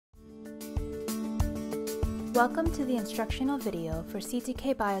Welcome to the instructional video for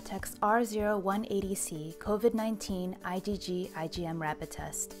CTK Biotech's R0180C COVID-19 IgG IgM Rapid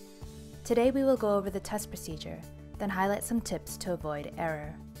Test. Today we will go over the test procedure, then highlight some tips to avoid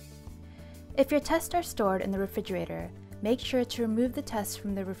error. If your tests are stored in the refrigerator, make sure to remove the tests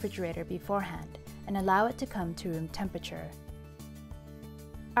from the refrigerator beforehand and allow it to come to room temperature.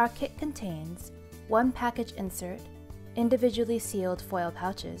 Our kit contains 1 package insert, individually sealed foil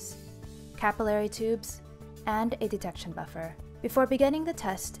pouches, capillary tubes, and a detection buffer. Before beginning the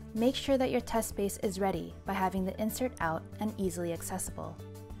test, make sure that your test space is ready by having the insert out and easily accessible.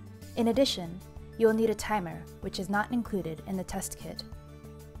 In addition, you will need a timer, which is not included in the test kit.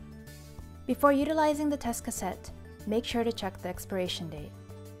 Before utilizing the test cassette, make sure to check the expiration date.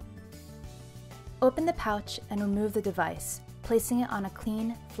 Open the pouch and remove the device, placing it on a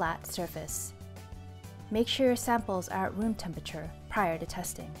clean, flat surface. Make sure your samples are at room temperature prior to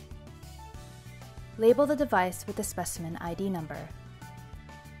testing. Label the device with the specimen ID number.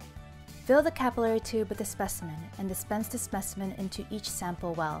 Fill the capillary tube with the specimen and dispense the specimen into each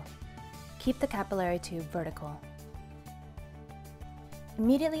sample well. Keep the capillary tube vertical.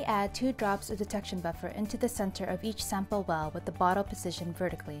 Immediately add 2 drops of detection buffer into the center of each sample well with the bottle positioned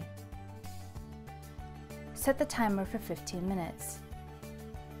vertically. Set the timer for 15 minutes.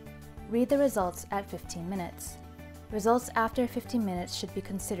 Read the results at 15 minutes. Results after 15 minutes should be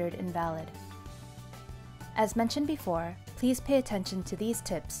considered invalid. As mentioned before, please pay attention to these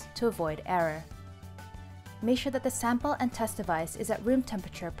tips to avoid error. Make sure that the sample and test device is at room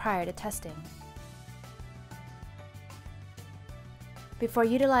temperature prior to testing. Before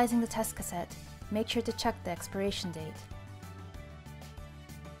utilizing the test cassette, make sure to check the expiration date.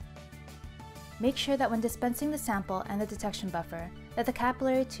 Make sure that when dispensing the sample and the detection buffer, that the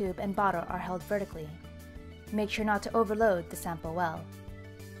capillary tube and bottle are held vertically. Make sure not to overload the sample well.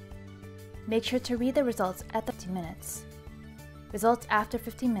 Make sure to read the results at 15 minutes. Results after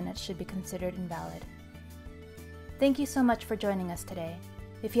 15 minutes should be considered invalid. Thank you so much for joining us today.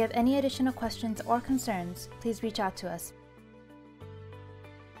 If you have any additional questions or concerns, please reach out to us